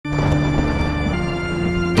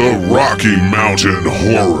Rocky Mountain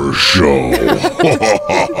Horror Show.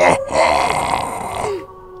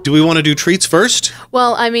 Do we want to do treats first?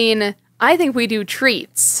 Well, I mean, I think we do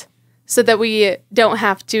treats so that we don't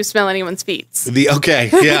have to smell anyone's feet. Okay,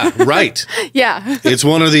 yeah, right. Yeah. It's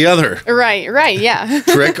one or the other. Right, yeah.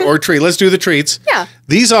 Trick or treat. Let's do the treats. Yeah.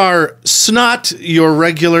 These are snot your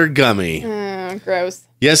regular gummy. Gross.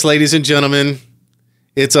 Yes, ladies and gentlemen,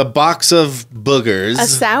 it's a box of boogers. A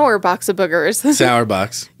sour box of boogers. Sour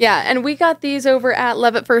box. Yeah, and we got these over at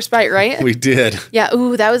Love at First Bite, right? We did. Yeah,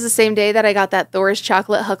 ooh, that was the same day that I got that Thor's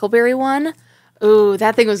chocolate huckleberry one. Ooh,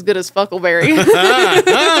 that thing was good as fuckleberry.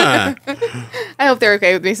 I hope they're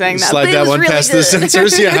okay with me saying that. Slide that one really past the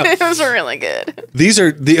censors, yeah. It was really good. These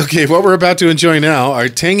are what we're about to enjoy now are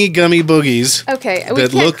tangy gummy boogies. Okay.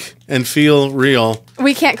 That look and feel real.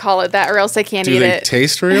 We can't call it that or else I can't eat it. Do they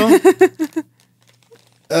taste real?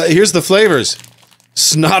 Here's the flavors.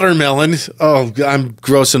 Snottermelon. Oh, I'm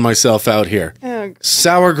grossing myself out here. Oh.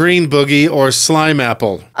 Sour green boogie or slime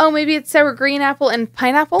apple. Oh, maybe it's sour green apple and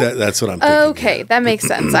pineapple? That's what I'm thinking. Okay, that makes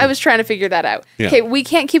sense. I was trying to figure that out. Yeah. Okay, we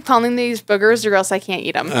can't keep calling these boogers or else I can't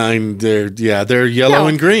eat them. They're yellow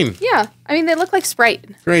and green. Yeah, I mean, they look like Sprite.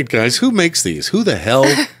 Great, guys. Who makes these? Who the hell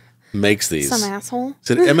makes these? Some asshole.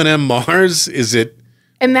 Is it M&M Mars? Is it?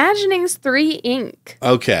 Imaginings 3 Inc.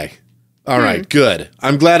 Okay. All right, good.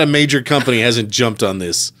 I'm glad a major company hasn't jumped on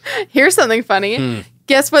this. Here's something funny.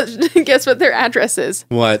 Guess what their address is?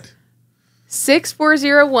 What?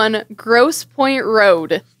 6401 Grosse Point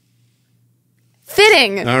Road.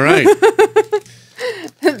 Fitting. All right.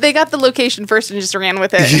 They got the location first and just ran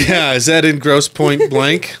with it. Yeah, is that in Grosse Point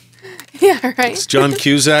blank? Yeah, right. Is John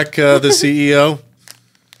Cusack the CEO?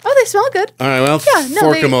 Oh, they smell good. All right, well,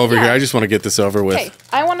 fork them over here. I just want to get this over with. Okay,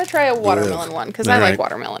 I want to try a watermelon one because I like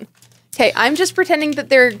watermelon. Okay, I'm just pretending that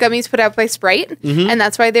they're gummies put out by Sprite, and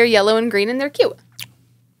that's why they're yellow and green and they're cute.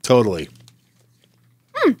 Totally.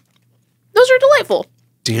 Those are delightful.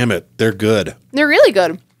 Damn it, they're good. They're really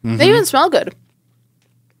good. They even smell good.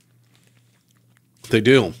 They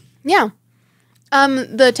do. Yeah.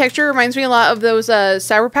 The texture reminds me a lot of those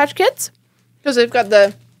Sour Patch Kids because they've got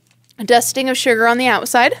the dusting of sugar on the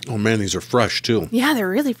outside. Oh man, these are fresh too. Yeah, they're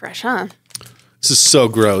really fresh, huh? This is so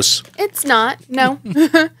gross. It's not. No.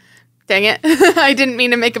 Dang it. I didn't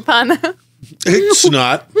mean to make a pun. It's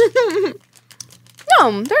not.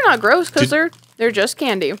 No, they're not gross because they're just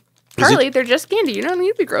candy. Karley, they're just candy. You don't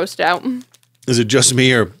need to be grossed out. Is it just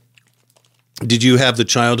me or did you have the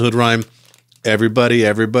childhood rhyme?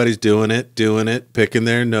 Everybody's doing it, picking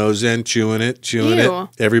their nose and chewing it.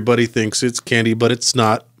 Everybody thinks it's candy, but it's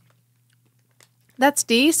not. That's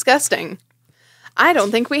disgusting. I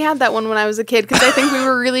don't think we had that one when I was a kid because I think we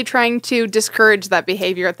were really trying to discourage that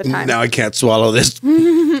behavior at the time. Now I can't swallow this.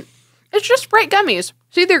 It's just Sprite gummies.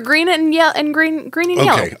 See, they're green and yellow and green and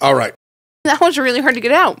yellow. Okay, all right. That was really hard to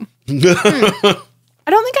get out. I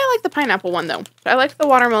don't think I like the pineapple one though. I like the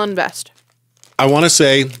watermelon best. I want to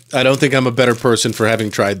say I don't think I'm a better person for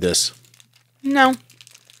having tried this. No,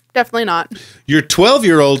 definitely not. Your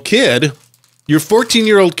 12-year-old kid, your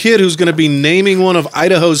 14-year-old kid who's going to be naming one of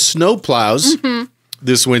Idaho's snowplows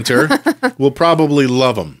this winter will probably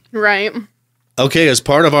love them. Right. Okay, as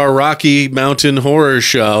part of our Rocky Mountain Horror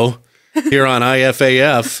Show here on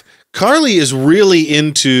IFAF, Karley is really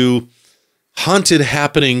into haunted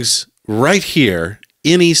happenings right here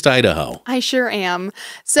in East Idaho. I sure am.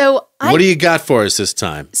 So what do you got for us this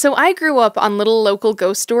time? So I grew up on little local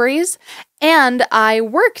ghost stories, and I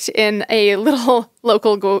worked in a little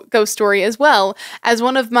local ghost story as well as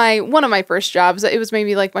one of my first jobs. It was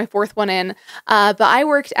maybe like my fourth one in, but I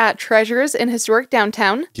worked at Treasures in historic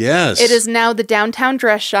downtown. Yes. It is now the Downtown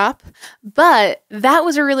Dress Shop, but that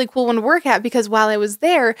was a really cool one to work at because while I was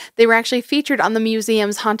there, they were actually featured on the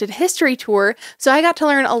museum's haunted history tour, so I got to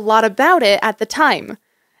learn a lot about it at the time.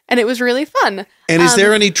 And it was really fun. And is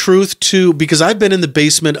there any truth to, because I've been in the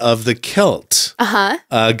basement of the Kilt.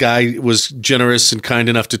 A guy was generous and kind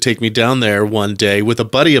enough to take me down there one day with a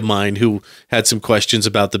buddy of mine who had some questions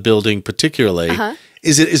about the building particularly.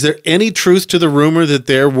 Is there any truth to the rumor that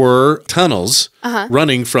there were tunnels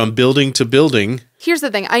running from building to building? Here's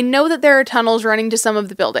the thing. I know that there are tunnels running to some of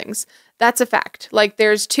the buildings. That's a fact. Like,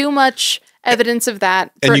 there's too much evidence of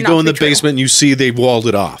that. And you go in the basement and you see they walled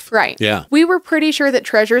it off. Right. Yeah. We were pretty sure that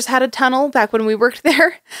Treasures had a tunnel back when we worked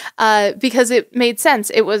there because it made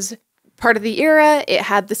sense. It was part of the era. It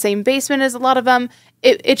had the same basement as a lot of them.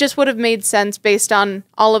 It just would have made sense based on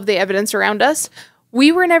all of the evidence around us.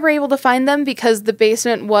 We were never able to find them because the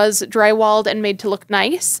basement was drywalled and made to look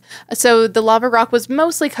nice. So the lava rock was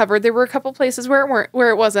mostly covered. There were a couple places where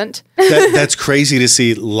it wasn't. That's crazy to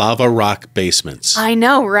see lava rock basements. I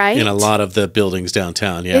know, right? In a lot of the buildings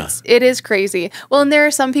downtown, yeah. It is crazy. Well, and there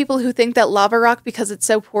are some people who think that lava rock, because it's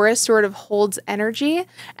so porous, sort of holds energy.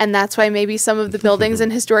 And that's why maybe some of the buildings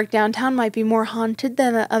in historic downtown might be more haunted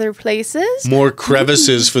than other places. More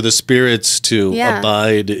crevices for the spirits to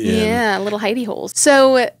abide in. Yeah, little hidey holes.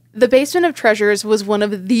 So the Basement of Treasures was one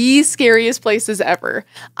of the scariest places ever.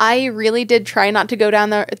 I really did try not to go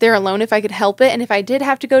down there alone if I could help it. And if I did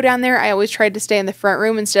have to go down there, I always tried to stay in the front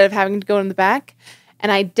room instead of having to go in the back.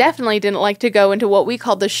 And I definitely didn't like to go into what we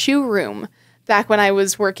called the shoe room back when I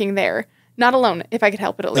was working there. Not alone, if I could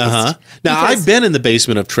help it at least. Now, I've been in the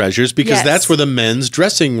Basement of Treasures because that's where the men's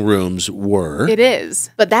dressing rooms were. It is.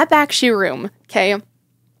 But that back shoe room, okay,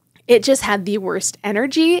 it just had the worst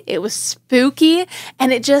energy. It was spooky.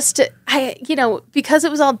 And it just, because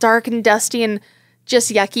it was all dark and dusty and just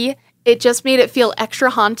yucky, it just made it feel extra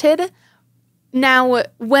haunted. Now,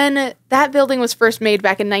 when that building was first made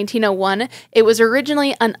back in 1901, it was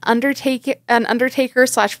originally an undertaker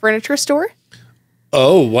 / furniture store.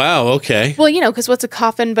 Oh, wow. Okay. Well, because what's a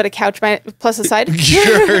coffin but a couch plus a side?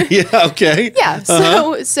 Sure. Yeah. Okay. Yeah.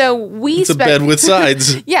 So we... It's a bed with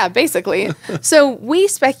sides. Yeah, basically. So we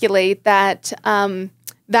speculate that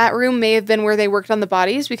that room may have been where they worked on the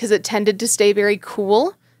bodies because it tended to stay very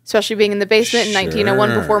cool, especially being in the basement in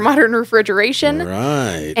 1901 before modern refrigeration.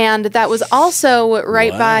 Right. And that was also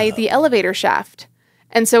right by the elevator shaft.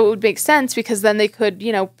 And so it would make sense because then they could,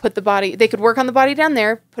 put the body, they could work on the body down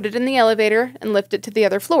there, put it in the elevator, and lift it to the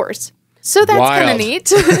other floors. So that's kind of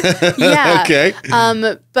neat. Yeah. Okay.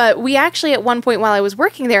 But we actually, at one point while I was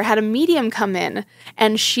working there, had a medium come in,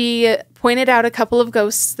 and she pointed out a couple of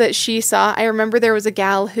ghosts that she saw. I remember there was a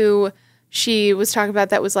gal who she was talking about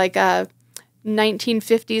that was like a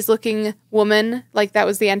 1950s looking woman. Like that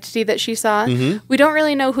was the entity that she saw. Mm-hmm. We don't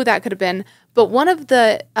really know who that could have been. But one of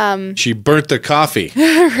the... she burnt the coffee.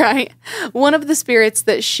 Right. One of the spirits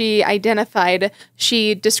that she identified,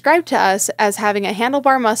 she described to us as having a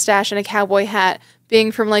handlebar mustache and a cowboy hat,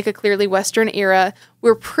 being from like a clearly Western era.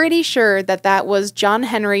 We're pretty sure that that was John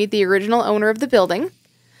Henry, the original owner of the building,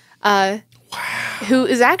 who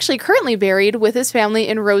is actually currently buried with his family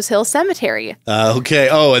in Rose Hill Cemetery. Okay.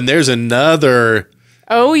 Oh, and there's another...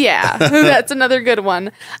 Oh, yeah. That's another good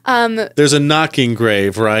one. There's a knocking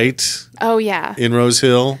grave, right? Oh, yeah. In Rose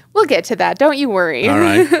Hill? We'll get to that. Don't you worry. All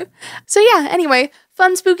right. So, yeah, anyway,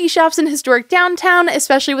 fun spooky shops in historic downtown,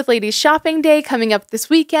 especially with Ladies Shopping Day coming up this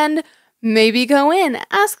weekend. Maybe go in.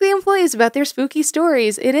 Ask the employees about their spooky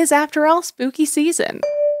stories. It is, after all, spooky season.